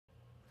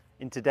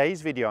In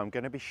today's video, I'm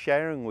going to be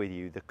sharing with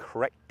you the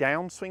correct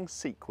downswing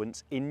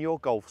sequence in your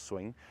golf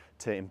swing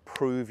to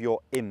improve your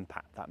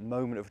impact, that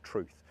moment of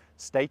truth.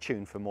 Stay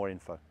tuned for more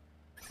info.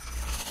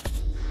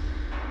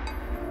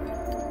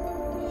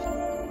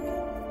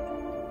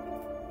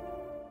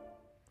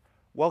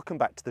 Welcome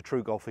back to the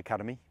TruGolf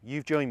Academy.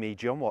 You've joined me,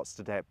 Jon Watts,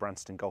 today at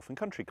Branston Golf and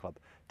Country Club.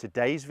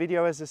 Today's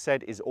video, as I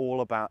said, is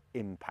all about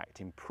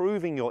impact,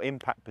 improving your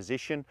impact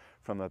position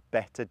from a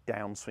better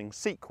downswing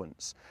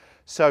sequence.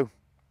 So,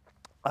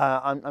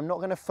 I'm not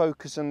going to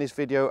focus on this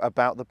video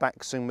about the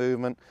backswing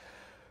movement,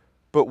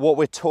 but what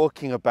we're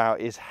talking about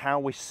is how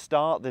we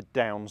start the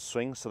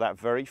downswing. So that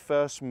very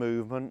first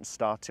movement,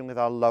 starting with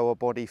our lower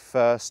body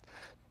first,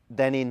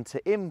 then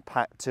into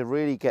impact to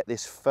really get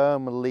this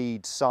firm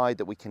lead side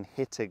that we can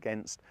hit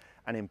against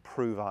and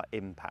improve our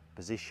impact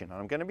position. And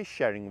I'm going to be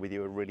sharing with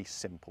you a really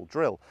simple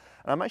drill.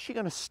 And I'm actually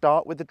going to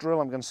start with the drill.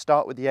 I'm going to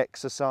start with the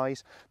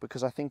exercise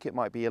because I think it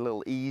might be a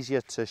little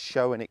easier to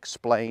show and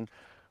explain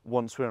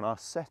once we're in our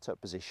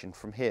setup position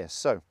from here.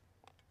 So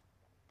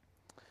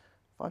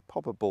if I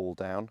pop a ball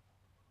down,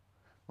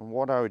 and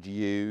what I would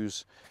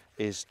use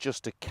is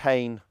just a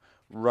cane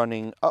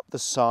running up the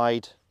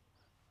side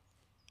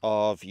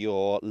of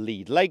your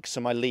lead leg.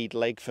 So my lead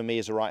leg for me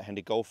as a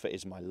right-handed golfer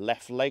is my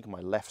left leg,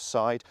 my left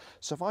side.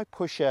 So if I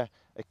push a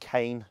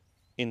cane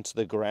into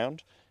the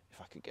ground, if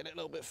I could get it a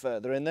little bit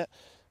further in there,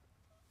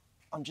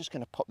 I'm just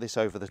going to pop this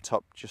over the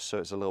top just so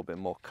it's a little bit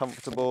more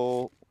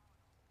comfortable.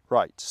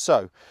 Right,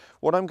 so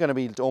what I'm going to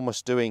be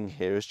almost doing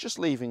here is just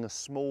leaving a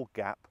small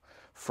gap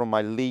from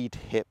my lead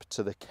hip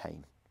to the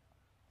cane.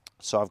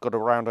 So I've got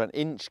around an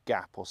inch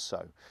gap or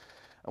so.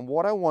 And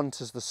what I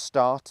want as the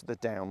start of the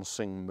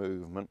downswing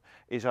movement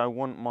is I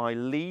want my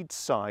lead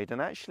side,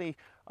 and actually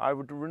I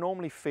would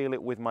normally feel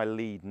it with my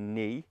lead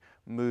knee,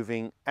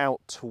 moving out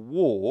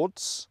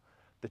towards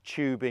the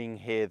tubing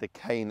here, the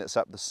cane that's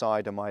up the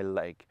side of my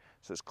leg.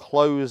 So it's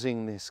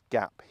closing this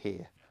gap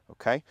here.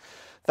 Okay,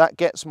 that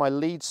gets my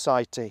lead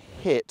side to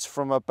hit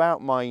from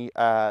about my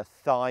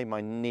thigh,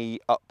 my knee,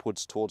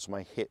 upwards towards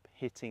my hip,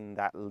 hitting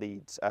that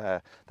lead,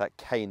 that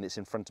cane that's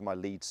in front of my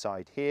lead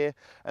side here.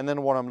 And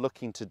then what I'm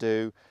looking to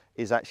do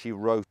is actually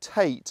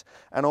rotate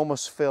and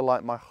almost feel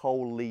like my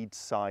whole lead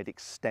side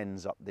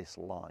extends up this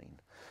line.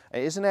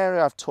 It is an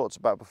area I've talked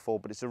about before,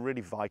 but it's a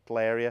really vital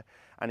area,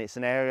 and it's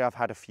an area I've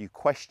had a few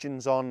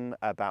questions on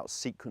about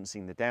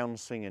sequencing the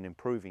downswing and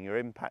improving your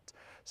impact.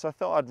 So I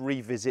thought I'd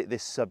revisit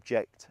this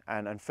subject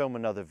and film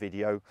another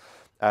video,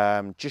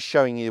 just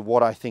showing you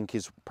what I think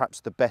is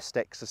perhaps the best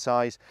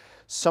exercise.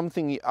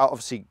 Something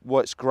obviously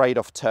works great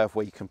off turf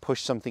where you can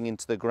push something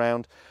into the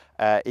ground.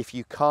 If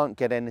you can't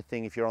get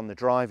anything, if you're on the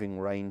driving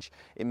range,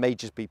 it may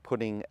just be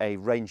putting a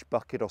range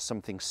bucket or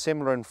something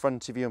similar in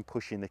front of you and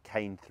pushing the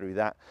cane through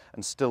that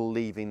and still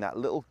leaving that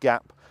little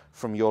gap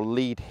from your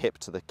lead hip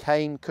to the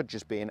cane. Could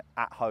just be an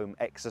at-home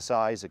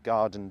exercise, a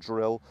garden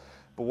drill.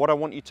 But what I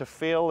want you to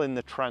feel in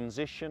the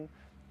transition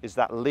is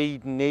that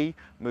lead knee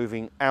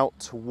moving out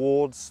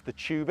towards the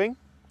tubing,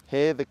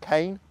 here the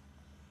cane,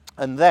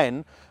 and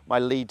then my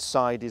lead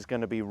side is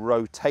going to be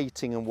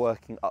rotating and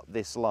working up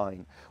this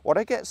line. What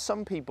I get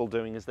some people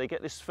doing is they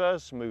get this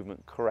first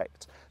movement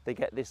correct. They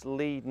get this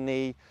lead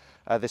knee,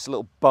 this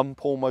little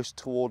bump almost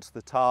towards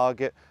the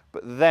target,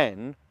 but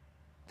then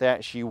they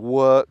actually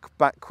work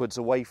backwards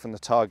away from the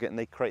target and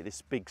they create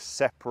this big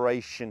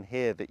separation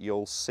here that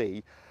you'll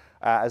see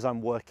as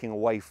I'm working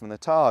away from the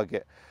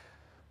target.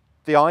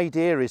 The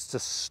idea is to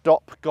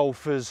stop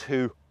golfers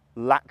who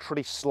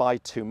laterally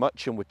slide too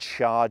much and would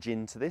charge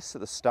into this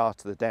at the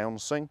start of the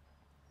downswing,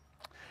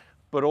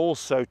 but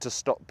also to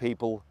stop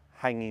people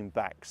hanging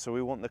back. So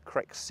we want the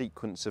correct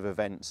sequence of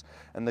events,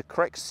 and the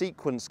correct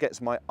sequence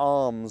gets my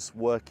arms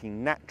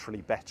working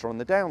naturally better on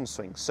the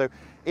downswing. So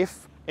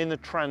if in the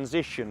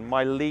transition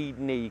my lead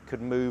knee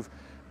could move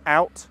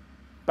out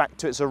back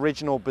to its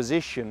original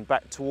position,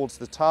 back towards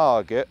the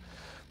target,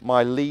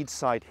 my lead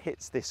side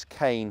hits this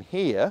cane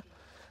here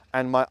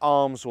and my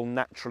arms will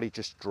naturally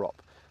just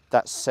drop.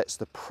 That sets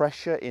the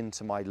pressure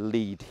into my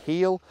lead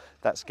heel.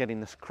 That's getting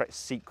the correct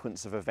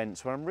sequence of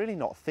events where I'm really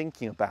not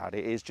thinking about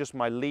it. It's just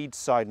my lead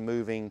side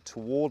moving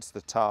towards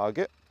the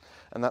target,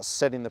 and that's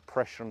setting the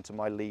pressure onto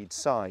my lead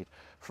side.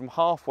 From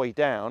halfway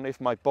down, if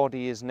my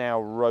body is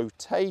now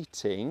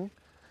rotating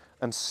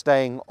and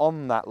staying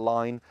on that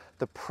line,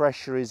 the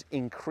pressure is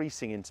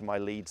increasing into my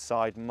lead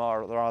side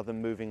rather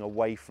than moving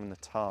away from the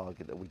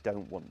target that we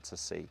don't want to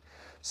see.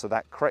 So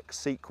that correct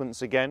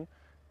sequence again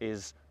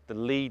is the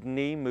lead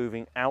knee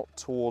moving out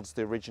towards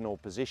the original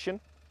position.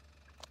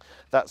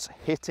 That's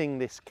hitting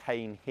this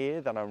cane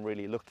here that I'm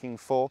really looking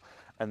for,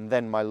 and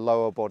then my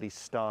lower body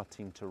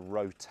starting to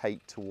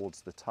rotate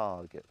towards the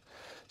target.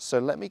 So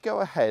let me go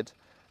ahead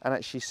and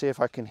actually see if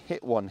I can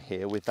hit one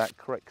here with that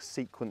correct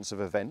sequence of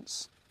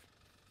events.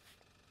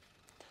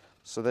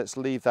 So let's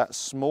leave that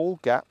small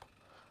gap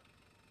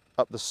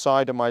up the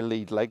side of my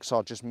lead leg, so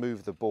I'll just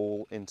move the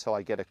ball until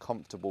I get a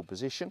comfortable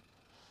position.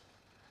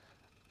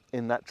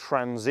 In that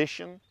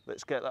transition,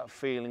 let's get that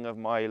feeling of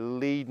my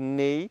lead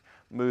knee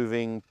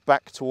moving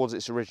back towards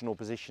its original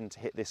position to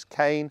hit this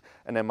cane,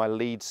 and then my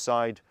lead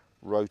side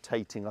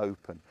rotating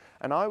open.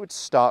 And I would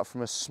start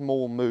from a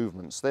small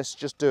movement. So let's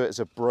just do it as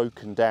a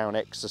broken down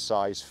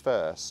exercise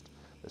first.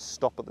 Let's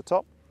stop at the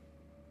top,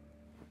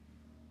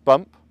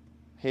 bump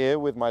here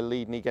with my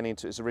lead knee getting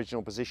into its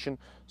original position,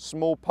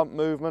 small pump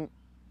movement,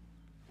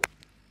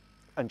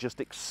 and just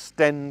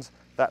extend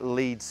that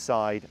lead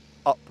side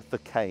up the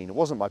cane. It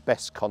wasn't my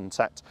best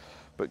contact,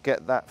 but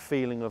get that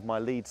feeling of my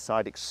lead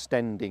side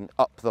extending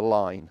up the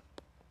line.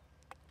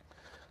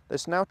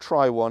 Let's now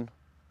try one.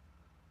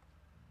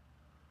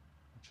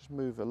 Just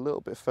move a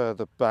little bit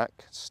further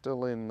back,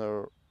 still in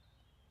the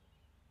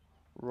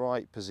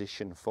right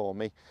position for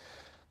me.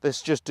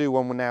 Let's just do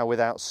one now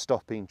without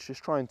stopping,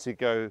 just trying to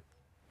go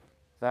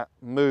that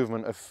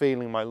movement of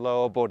feeling my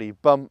lower body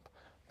bump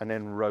and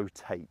then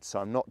rotate. So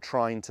I'm not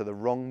trying to, the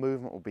wrong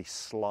movement will be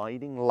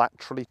sliding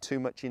laterally too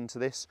much into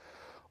this,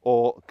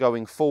 or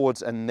going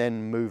forwards and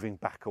then moving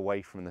back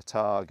away from the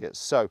target.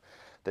 So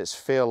let's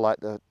feel like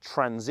the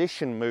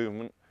transition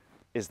movement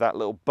is that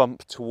little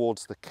bump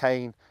towards the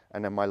cane,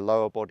 and then my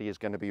lower body is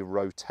going to be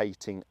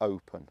rotating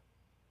open.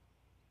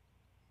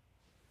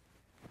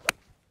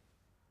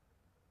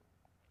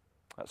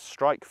 That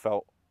strike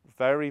felt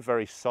very,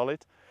 very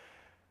solid.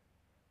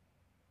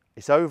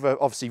 It's over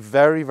obviously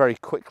very, very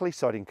quickly,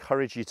 so I'd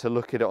encourage you to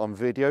look at it on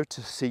video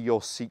to see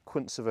your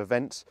sequence of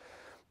events.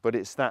 But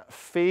it's that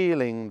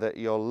feeling that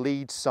your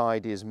lead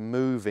side is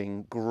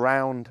moving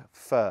ground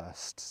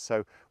first.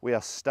 So we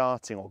are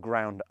starting, or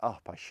ground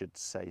up I should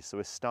say, so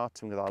we're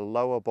starting with our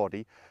lower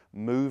body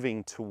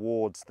moving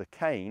towards the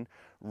cane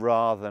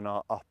rather than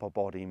our upper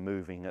body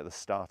moving at the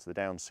start of the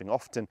downswing.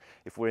 Often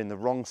if we're in the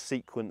wrong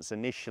sequence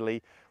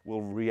initially,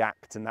 we'll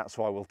react, and that's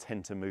why we'll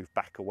tend to move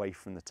back away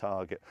from the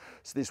target.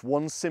 So this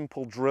one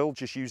simple drill,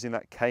 just using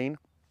that cane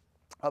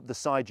up the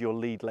side of your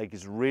lead leg,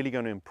 is really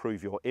going to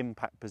improve your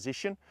impact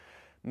position.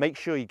 Make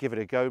sure you give it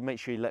a go. Make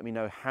sure you let me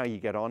know how you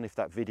get on. If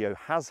that video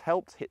has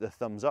helped, hit the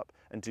thumbs up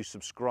and do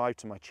subscribe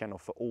to my channel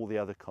for all the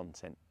other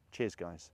content. Cheers, guys.